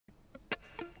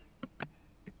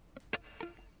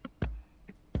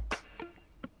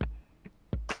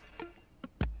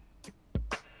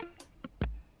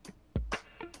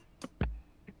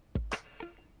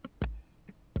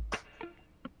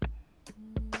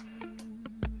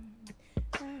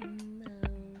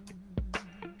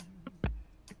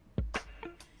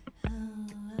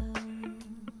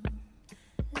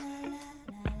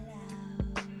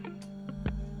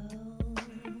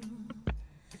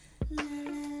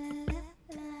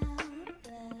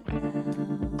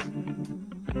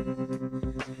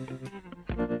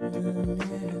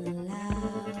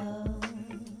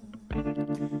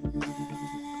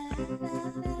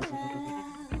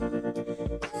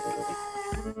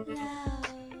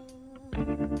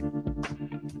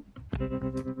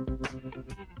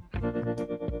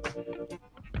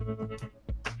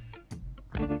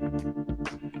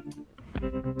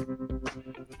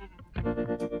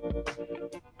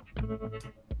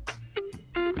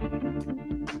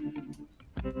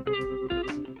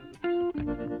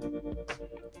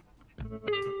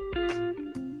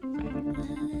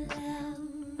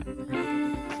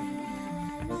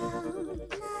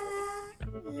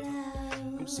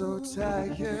I'm so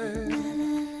tired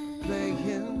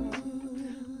playing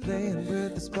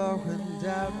with this bow and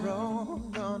arrow.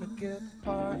 Gonna get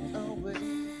far away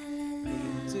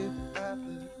to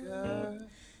Africa.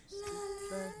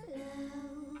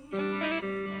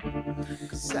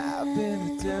 'Cause I've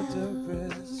been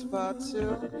dangerous for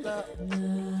too long.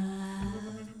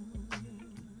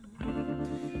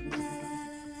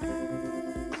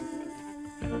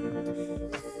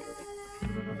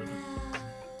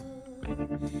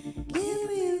 Give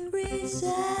me a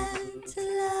reason to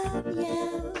love you.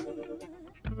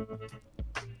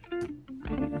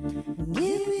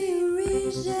 Give me a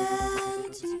reason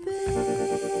to be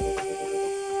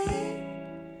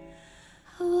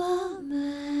a woman.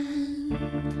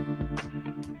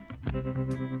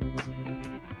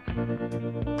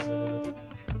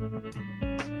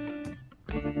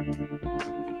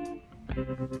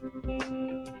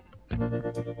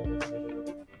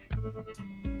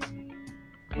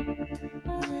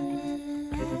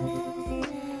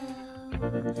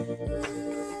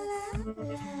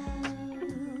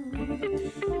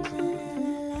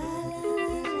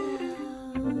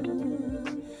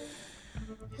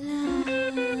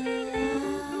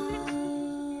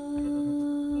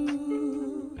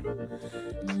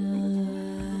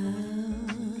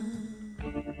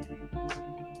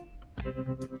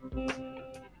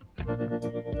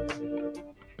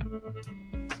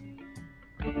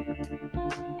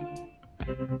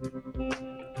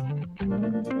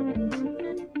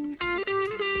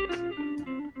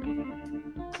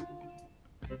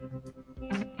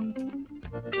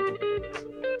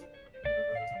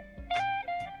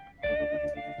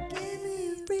 Give me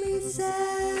a reason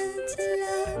to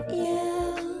love you.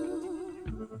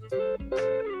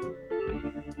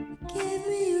 Give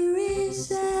me a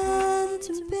reason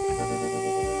to be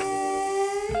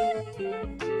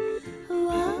a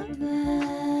woman.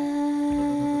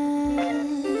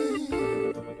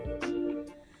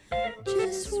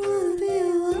 Just wanna be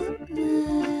a woman.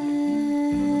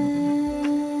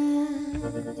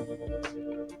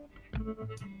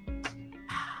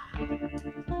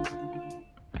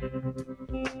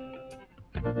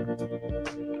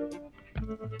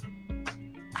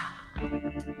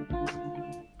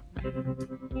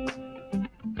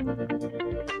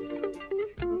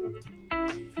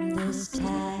 From this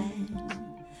time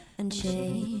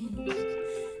unchanged,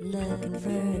 looking for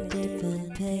a different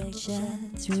picture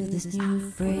through this new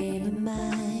frame of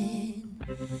mind.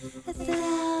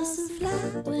 1,000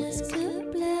 flowers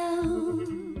could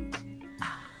bloom,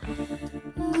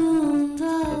 moon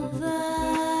over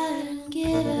and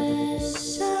give us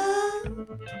some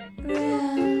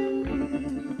room.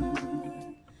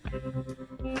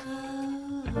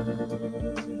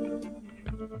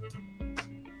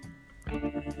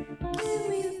 Give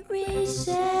me a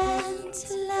reason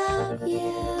to love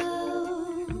you.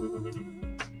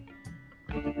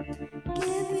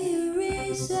 Give me a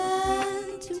reason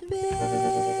to be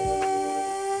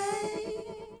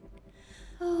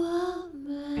a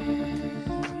woman.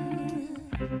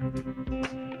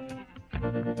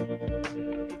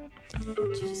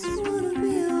 Just wanna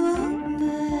be a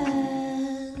woman.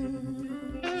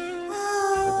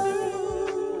 Oh,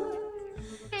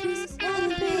 just wanna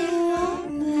be a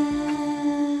woman.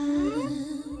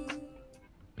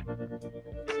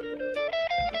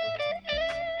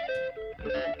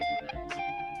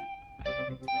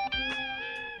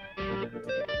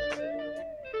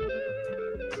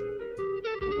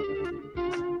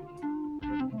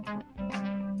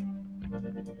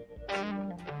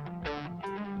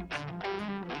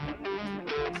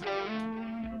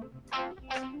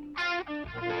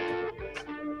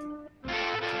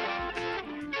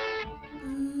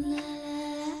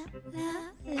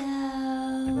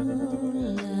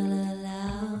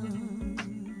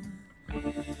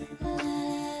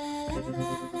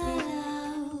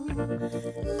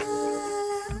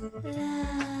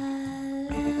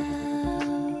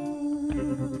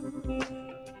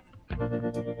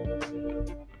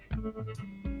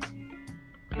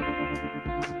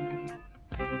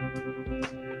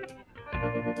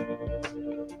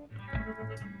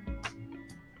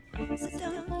 So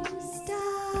don't you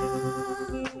stop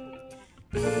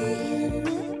being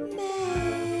a man.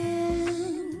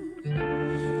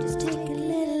 Just take a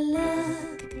little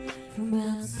look from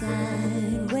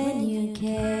outside when you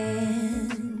can.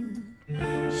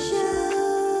 Show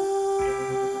a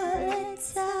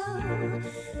little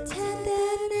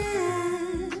tenderness,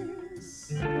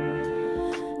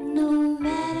 no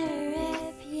matter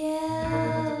if you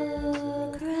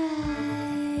cry.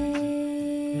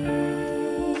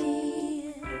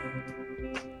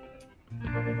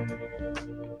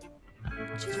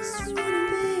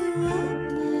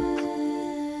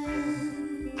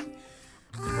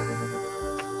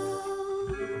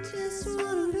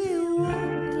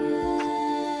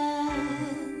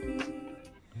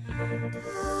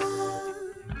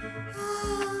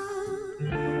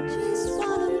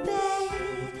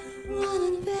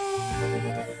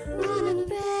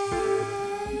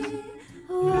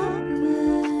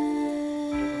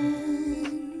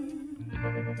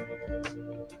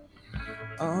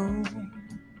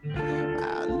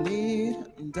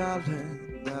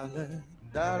 Darling, darling,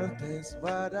 darling, that's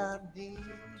what I need.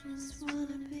 Just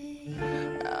wanna be.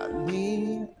 I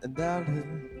need,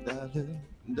 darling, darling,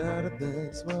 darling,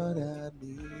 that's what I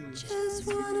need. Just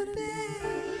wanna be.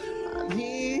 I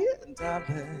need,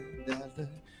 darling, darling,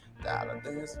 darling,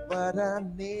 that's what I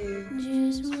need.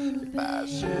 Just wanna If I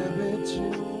be. share with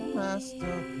you my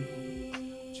story,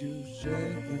 you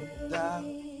share it,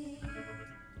 darling.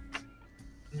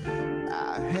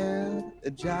 I had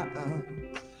a job,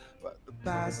 but the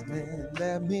boss man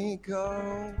let me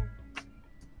go.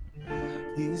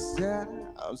 He said,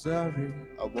 I'm sorry,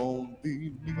 I won't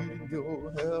be needing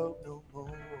your help no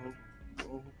more.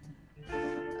 No.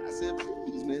 I said,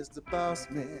 please, Mr. Boss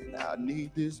Man, I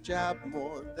need this job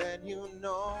more than you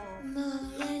know.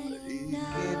 But he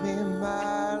gave me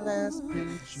my last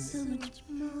picture. So much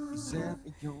more He sent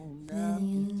me on than out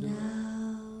you the door. know.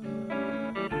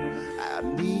 I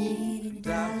need a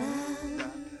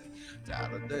dollar,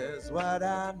 dollar, that's what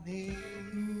I need.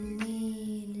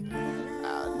 I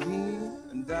need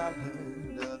a dollar,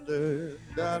 dollar,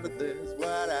 dollar, that's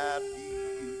what I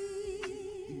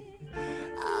need.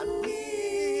 I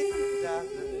need a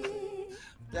dollar,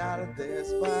 dollar,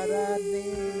 that's what I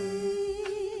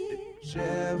need.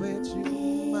 Share with you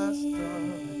my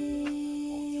story.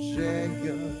 Won't you share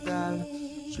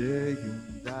your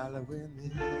dollar with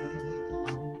me?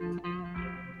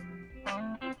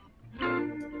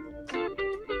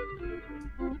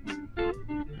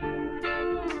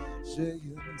 Share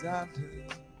your dollar,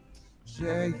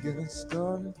 share your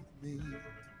story with me.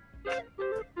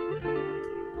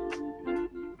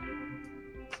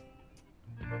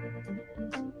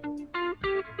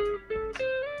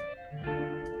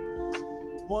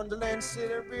 Wonderland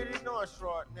City really nice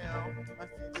right now. If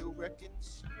you do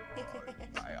reckons,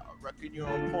 I reckon you're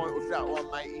on point with that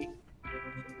one, matey.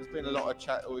 There's been a lot of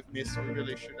chatter with Miss. We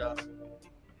really should.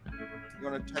 You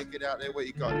want to take it out there? What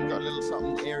you got? You got a little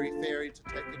something airy fairy to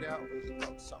take it out. Or you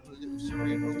got something a little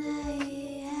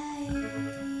cerebral?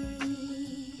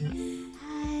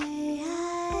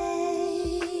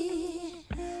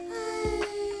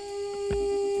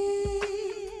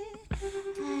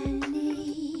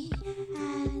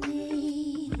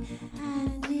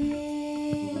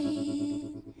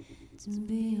 To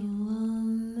be